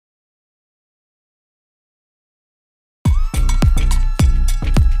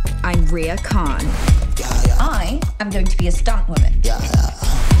Ria Khan. I am going to be a stunt woman.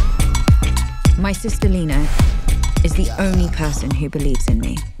 My sister Lena is the only person who believes in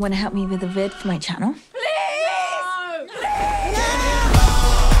me. Want to help me with a vid for my channel?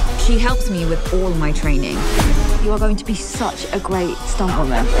 She helps me with all my training. You are going to be such a great stunt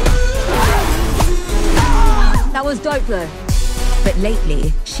woman. That was dope though. But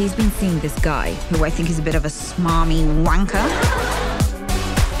lately, she's been seeing this guy, who I think is a bit of a smarmy wanker.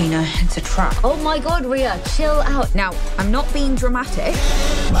 Lena, it's a trap. Oh my God, Ria, chill out. Now, I'm not being dramatic,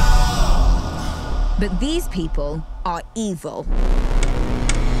 but these people are evil.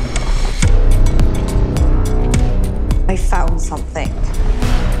 I found something.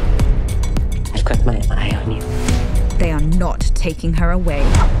 I've got my eye on you. They are not taking her away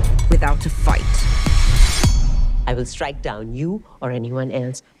without a fight. I will strike down you or anyone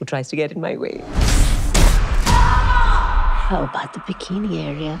else who tries to get in my way. How about the bikini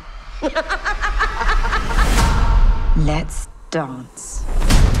area? Let's dance.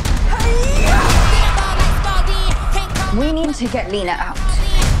 We need to get Lena out.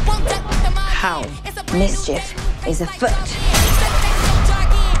 How? Mischief is afoot.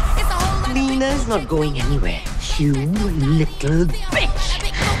 Lena's not going anywhere. You little bitch!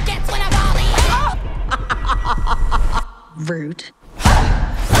 Rude.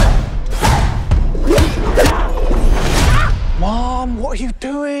 Mom, what are you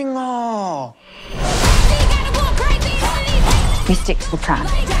doing? Oh. We stick to the plan.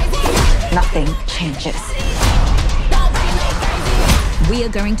 Nothing changes. We are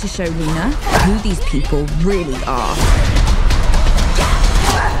going to show Lena who these people really are.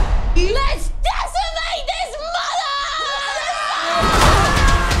 Let's decimate this mother!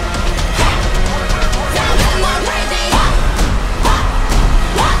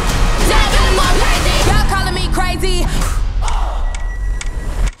 Y'all calling me crazy.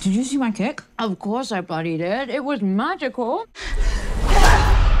 Did you see my kick? Of course I bloody did. It was magical.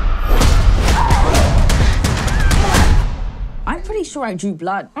 I'm pretty sure I drew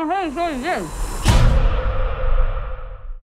blood. Oh, hey,